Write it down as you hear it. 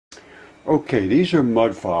Okay, these are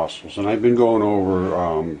mud fossils, and I've been going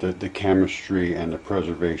over the chemistry and the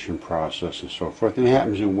preservation process and so forth, and it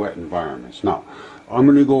happens in wet environments. Now, I'm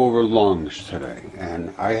going to go over lungs today,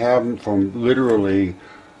 and I have them from literally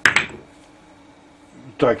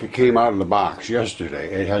like it came out of the box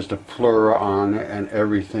yesterday. It has the pleura on it and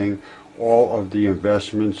everything, all of the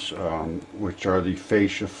investments, which are the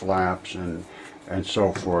fascia flaps and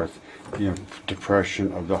so forth. The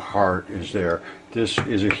depression of the heart is there. This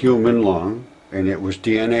is a human lung, and it was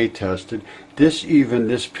DNA tested. This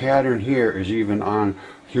pattern here is even on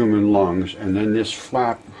human lungs, and then this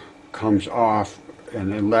flap comes off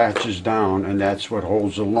and it latches down, and that's what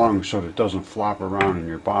holds the lung so that it doesn't flop around in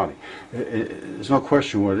your body. There's no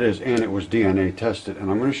question what it is, and it was DNA tested.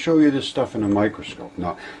 And I'm going to show you this stuff in a microscope.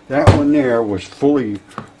 Now, that one there was fully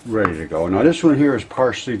ready to go. Now, this one here is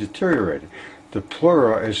partially deteriorated. The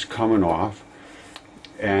pleura is coming off,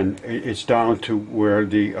 and it's down to where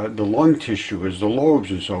the lung tissue is, the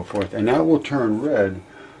lobes and so forth, and that will turn red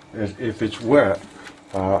if it's wet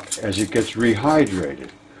as it gets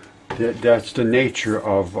rehydrated. That's the nature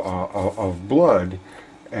of blood,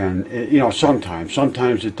 and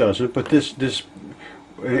sometimes it doesn't, but this has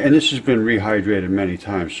been rehydrated many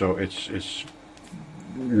times, so it's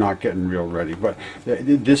not getting real ready. But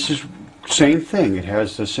this is same thing. It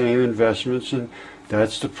has the same investments, and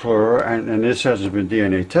that's the pleura, and this hasn't been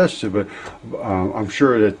DNA tested, but I'm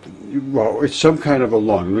sure that, well, it's some kind of a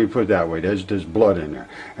lung. Let me put it that way. There's blood in there,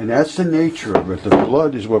 and that's the nature of it. The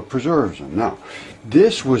blood is what preserves them. Now,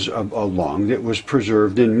 this was a lung that was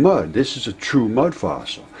preserved in mud. This is a true mud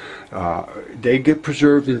fossil. They get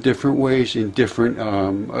preserved in different ways, in different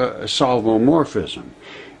solvomorphism.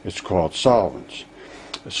 It's called solvents.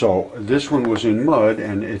 So this one was in mud,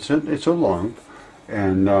 and it's a lung,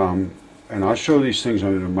 and I'll show these things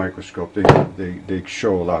under the microscope. They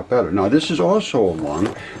show a lot better. Now, this is also a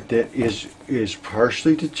lung that is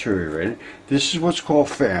partially deteriorated. This is what's called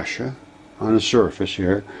fascia on the surface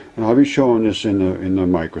here, and I'll be showing this in the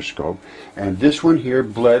microscope. And this one here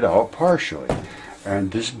bled out partially,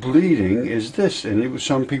 and this bleeding is this. And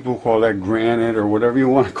some people call that granite or whatever you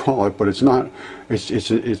want to call it, but it's not. It's in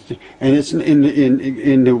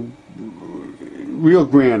the real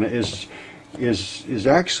granite is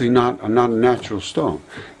actually not a natural stone.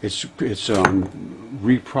 It's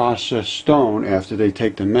reprocessed stone after they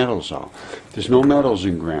take the metals out. There's no metals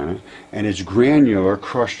in granite, and it's granular,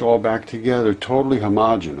 crushed all back together, totally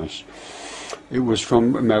homogeneous. It was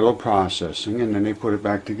from metal processing, and then they put it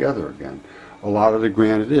back together again. A lot of the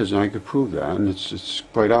granite is, and I could prove that, and it's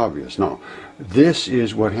quite obvious. Now, this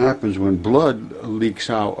is what happens when blood leaks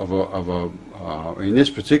out in this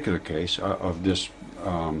particular case, of this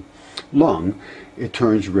lung. It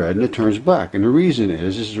turns red and it turns black, and the reason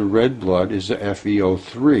is the red blood is the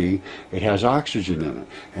FeO3. It has oxygen in it,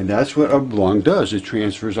 and that's what a lung does. It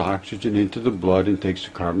transfers oxygen into the blood and takes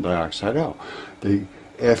the carbon dioxide out. The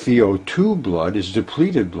FeO2 blood is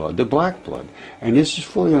depleted blood, the black blood, and this is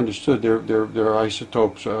fully understood. They're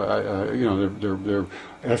isotopes. They're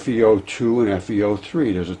FeO2 and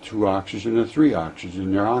FeO3. There's a 2 oxygen and a 3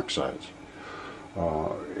 oxygen. They're oxides.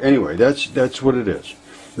 Anyway, that's what it is.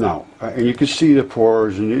 Now, and you can see the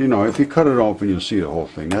pores, and if you cut it open, you'll see the whole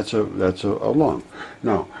thing. That's a lung.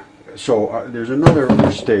 Now, so there's another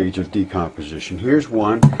stage of decomposition. Here's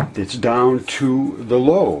one that's down to the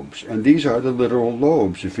lobes, and these are the literal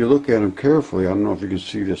lobes. If you look at them carefully, I don't know if you can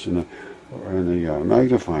see this in the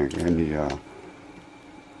magnifying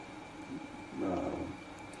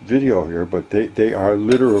video here, but they are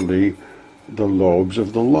literally the lobes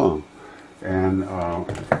of the lung, and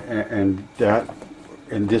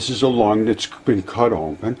this is a lung that's been cut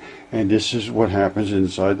open, and this is what happens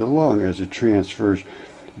inside the lung as it transfers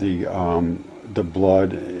the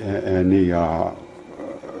blood and the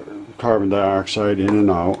carbon dioxide in and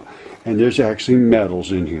out. And there's actually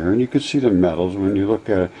metals in here, and you can see the metals when you look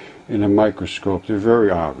at it in a microscope. They're very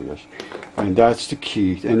obvious, and that's the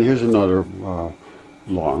key. And here's another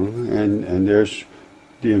lung, and there's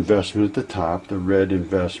the investment at the top, the red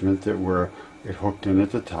investment where it hooked in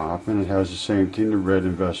at the top, and it has the same thing, the red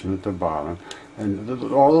investment at the bottom, and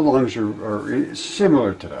all the lungs are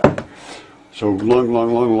similar to that. So lung,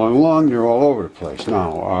 they're all over the place.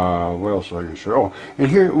 Now, what else I can show? Oh,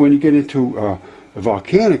 and here, when you get into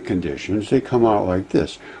volcanic conditions, they come out like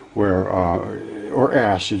this, where or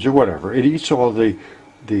acids or whatever. It eats all the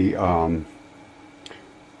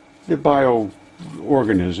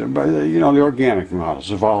bioorganism, the organic models,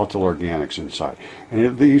 the volatile organics inside, and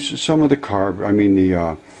it leaves some of the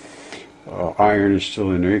iron is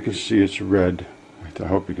still in there. You can see it's red. I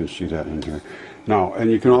hope you can see that in here. Now,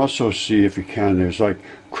 and you can also see, if you can, there's like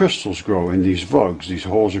crystals grow in these vugs. These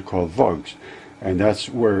holes are called vugs. And that's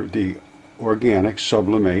where the organics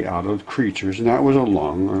sublimate out of creatures, and that was a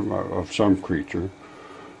lung of some creature.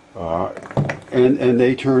 And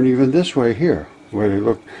they turn even this way here, where they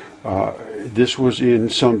look. This was in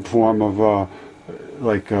some form of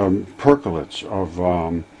like percolates of,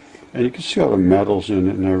 and you can see all the metals in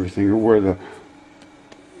it and everything, where the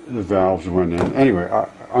valves went in. Anyway,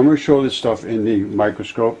 I'm going to show this stuff in the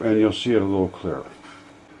microscope, and you'll see it a little clearer.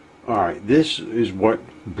 Alright, this is what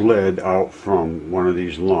bled out from one of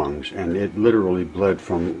these lungs, and it literally bled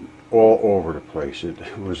from all over the place. It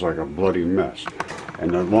was like a bloody mess.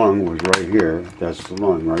 And the lung was right here. That's the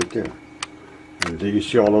lung right there. And you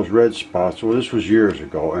see all those red spots. Well, this was years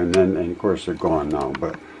ago, and of course they're gone now.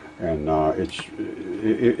 But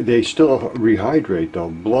they still rehydrate though.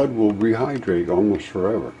 Blood will rehydrate almost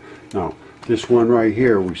forever. Now, this one right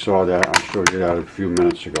here, we saw that. I showed you that a few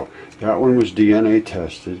minutes ago. That one was DNA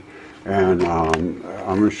tested, and I'm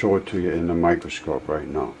going to show it to you in the microscope right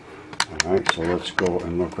now. All right, so let's go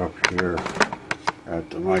and look up here at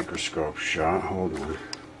the microscope shot. Hold on.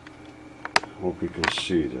 Hope you can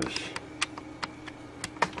see this.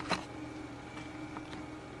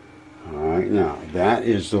 All right, now that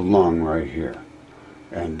is the lung right here.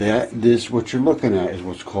 And what you're looking at is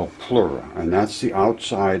what's called pleura, and that's the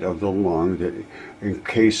outside of the lung that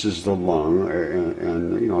encases the lung,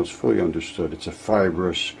 and you know, it's fully understood. It's a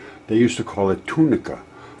fibrous. They used to call it tunica.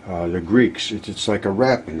 The Greeks, it's like a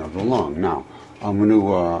wrapping of the lung. Now, I'm going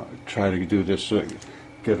to try to do this,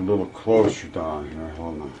 get a little closer down here.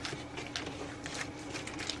 Hold on.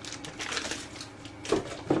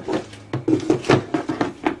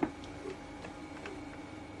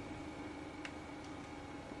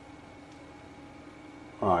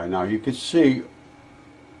 Alright, now you can see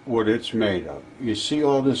what it's made of. You see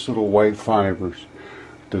all this little white fibers.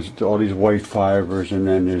 There's all these white fibers, and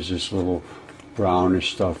then there's this little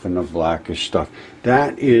brownish stuff and the blackish stuff.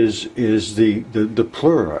 That is the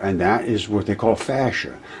pleura, and that is what they call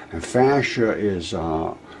fascia. And fascia is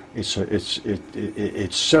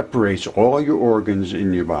it separates all your organs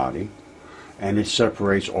in your body, and it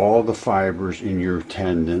separates all the fibers in your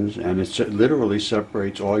tendons, and it literally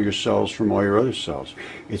separates all your cells from all your other cells.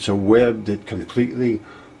 It's a web that completely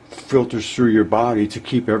filters through your body to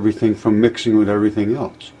keep everything from mixing with everything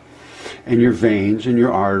else. And your veins and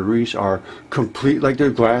your arteries are complete, like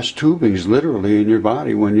they're glass tubings, literally, in your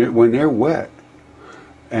body. When they're wet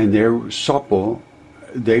and they're supple,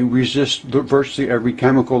 they resist virtually every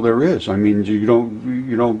chemical there is. I mean, you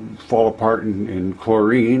don't fall apart in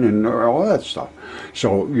chlorine and all that stuff.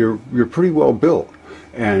 So you're pretty well built,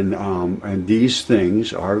 and these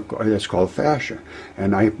things that's called fascia.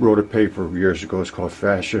 And I wrote a paper years ago. It's called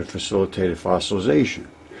Fascia Facilitated Fossilization,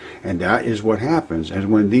 and that is what happens.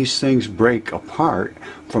 And when these things break apart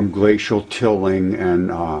from glacial tilling,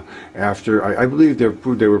 and after I believe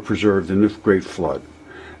they were preserved in the Great Flood.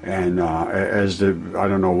 And I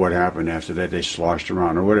don't know what happened after that, they sloshed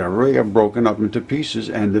around or whatever, they got broken up into pieces,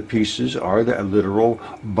 and the pieces are the literal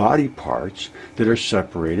body parts that are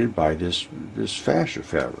separated by this fascia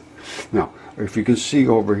fabric. Now, if you can see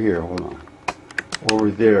over here, hold on, over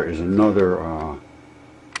there is another,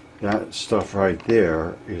 that stuff right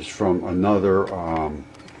there is from another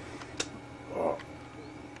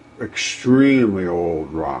extremely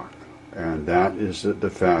old rock. And that is the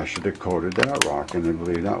fascia that coated that rock, and they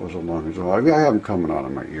believe that was a lung as well. I have them coming out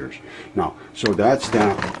of my ears. Now, so that's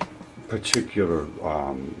that particular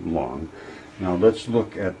lung. Now let's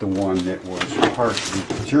look at the one that was partially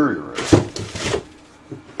deteriorated.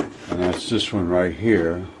 And that's this one right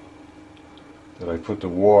here that I put the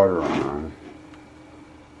water on.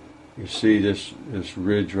 You see this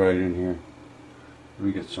ridge right in here? Let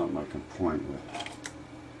me get something I can point with.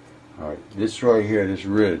 Alright, this right here, this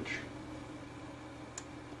ridge,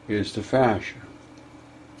 is the fascia.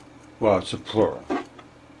 Well, it's a pleura.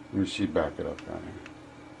 Let me see, back it up down here.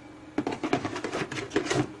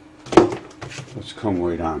 Let's come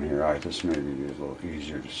way down here. All right, this may be a little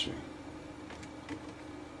easier to see.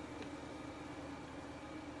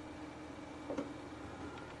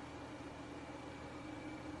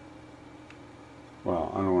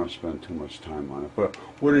 Well, I don't want to spend too much time on it, but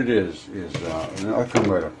what it is and I'll come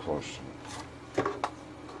right up close to it.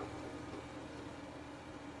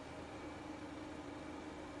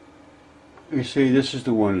 You see, this is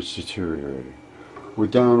the one that's deteriorating. We're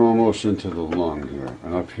down almost into the lung here,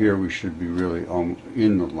 and up here we should be really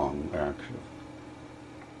in the lung, actually.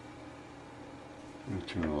 Let me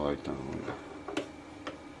turn the light down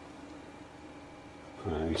a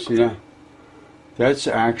little. You see that? That's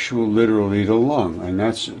literally the lung, and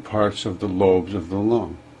that's parts of the lobes of the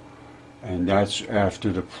lung. And that's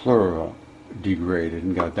after the pleura degraded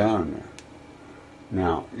and got down there.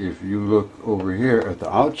 Now, if you look over here at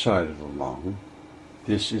the outside of the lung,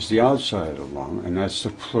 this is the outside of the lung, and that's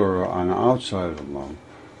the pleura on the outside of the lung.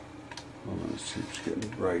 Hold on, let's see if it's getting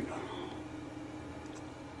bright.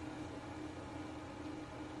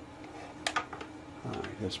 All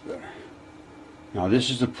right, that's better. Now, this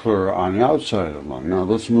is the pleura on the outside of the lung. Now,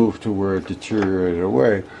 let's move to where it deteriorated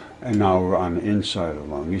away, and now we're on the inside of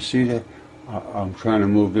the lung. You see that? I'm trying to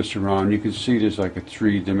move this around. You can see there's like a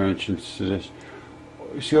 3 dimensions to this.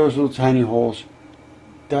 You see those little tiny holes?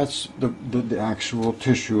 That's the actual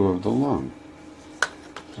tissue of the lung.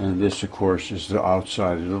 And this, of course, is the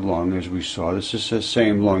outside of the lung, as we saw. This is the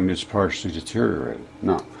same lung that's partially deteriorated.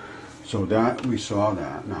 Now, so that we saw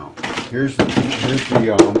that. Now, here's the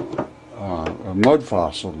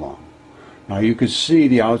mudfossil lung. Now, you can see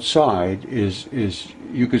the outside is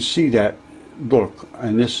you could see that look,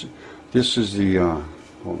 and this is the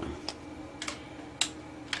hold on.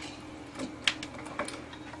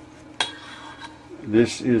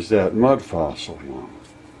 This is that mudfossil lung,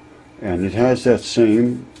 and it has that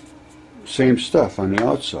same stuff on the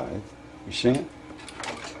outside. You see it?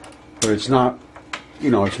 But it's not,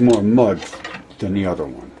 it's more mud than the other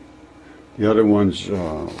one. The other one's,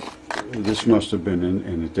 this must have been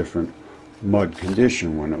in a different mud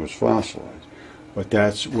condition when it was fossilized. But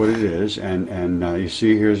that's what it is, and you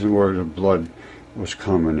see here's where the blood was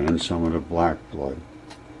coming in, some of the black blood.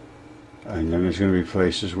 And then there's going to be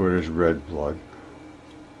places where there's red blood.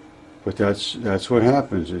 But that's what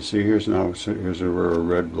happens. You see, here's where a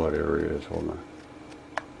red blood area is. Hold on.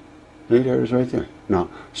 See, there it is right there. Now,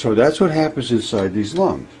 so that's what happens inside these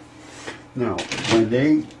lungs. Now, when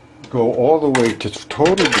they go all the way to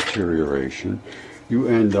total deterioration, you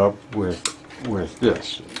end up with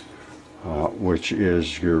this, which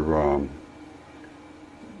is your,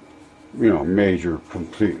 major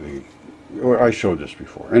completely. I showed this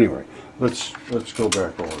before. Anyway, let's go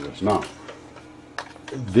back over this now.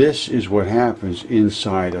 This is what happens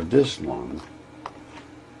inside of this lung.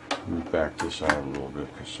 Let me back this out a little bit,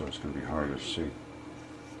 so it's going to be hard to see.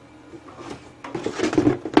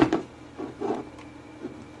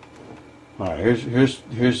 All right, here's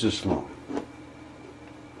this lung. Let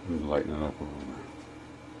me lighten it up a little bit.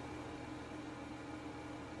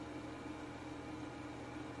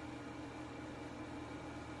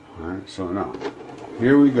 All right, so now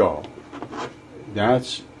here we go.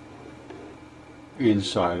 That's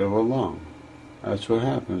inside of a lung. That's what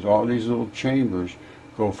happens. All these little chambers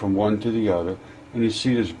go from one to the other, and you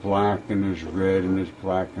see there's black and there's red and there's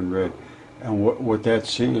black and red. And what that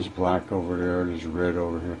see is black over there, there's red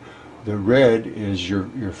over here. The red is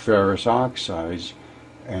your ferrous oxides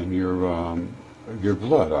and your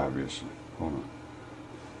blood, obviously. Hold on.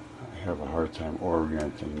 I have a hard time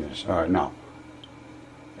orienting this. All right, now.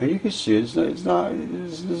 And you can see there's no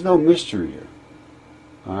mystery here.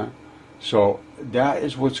 All right? So that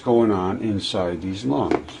is what's going on inside these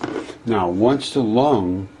lungs. Now, once the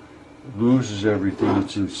lung loses everything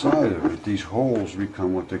that's inside of it, these holes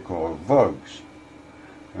become what they call vugs.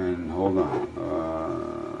 And hold on,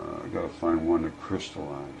 I gotta find one that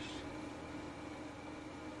crystallized.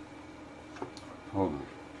 Hold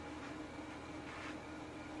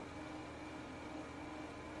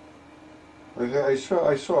on.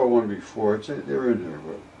 I saw one before. They're in there,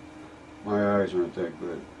 but my eyes aren't that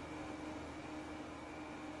good.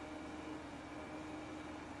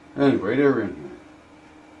 Anyway, they're in here.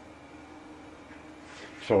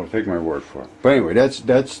 So take my word for it. But anyway, that's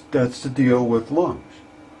the deal with lungs.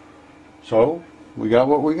 So we got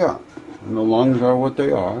what we got, and the lungs are what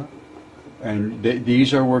they are, and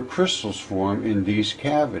these are where crystals form in these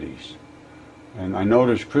cavities. And I know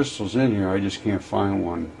there's crystals in here. I just can't find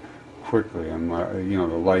one quickly, and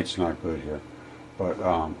the light's not good here. But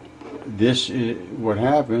this is what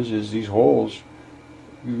happens: is these holes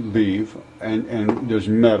leave, and there's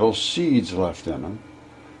metal seeds left in them,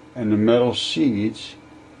 and the metal seeds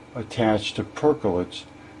attach to percolates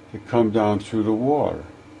that come down through the water,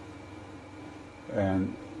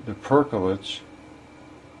 and the percolates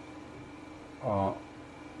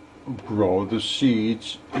grow the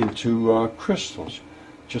seeds into crystals,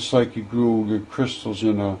 just like you grew your crystals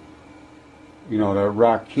in that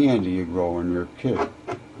rock candy you grow when you're a kid.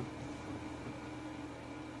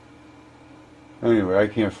 Anyway, I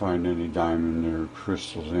can't find any diamond or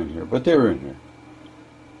crystals in here, but they're in here.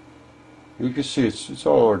 You can see it's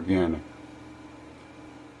all organic.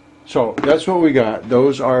 So that's what we got.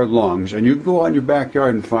 Those are lungs, and you can go out in your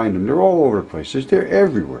backyard and find them. They're all over the place. They're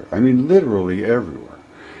everywhere. I mean, literally everywhere.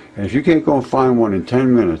 And if you can't go and find one in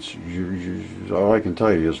 10 minutes, all I can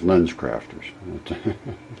tell you is lens crafters.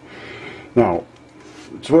 Now,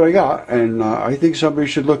 that's what I got, and I think somebody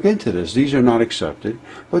should look into this. These are not accepted,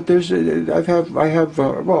 but there's I have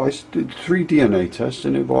well, I did 3 DNA tests,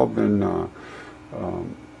 and they've all been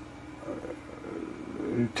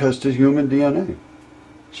tested human DNA.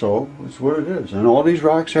 So it's what it is. And all these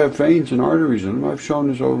rocks have veins and arteries in them. I've shown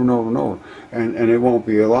this over and over and over, and it won't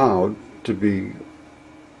be allowed to be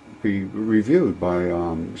reviewed by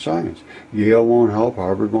science. Yale won't help,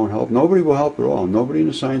 Harvard won't help, nobody will help at all. Nobody in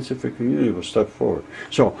the scientific community will step forward.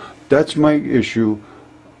 So that's my issue.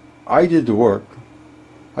 I did the work.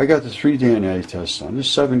 I got the 3 DNA tests done. There's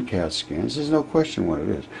 7 CAT scans. There's no question what it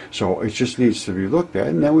is. So it just needs to be looked at,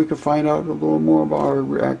 and then we can find out a little more about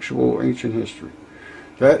our actual ancient history.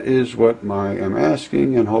 That is what I am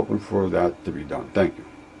asking and hoping for that to be done. Thank you.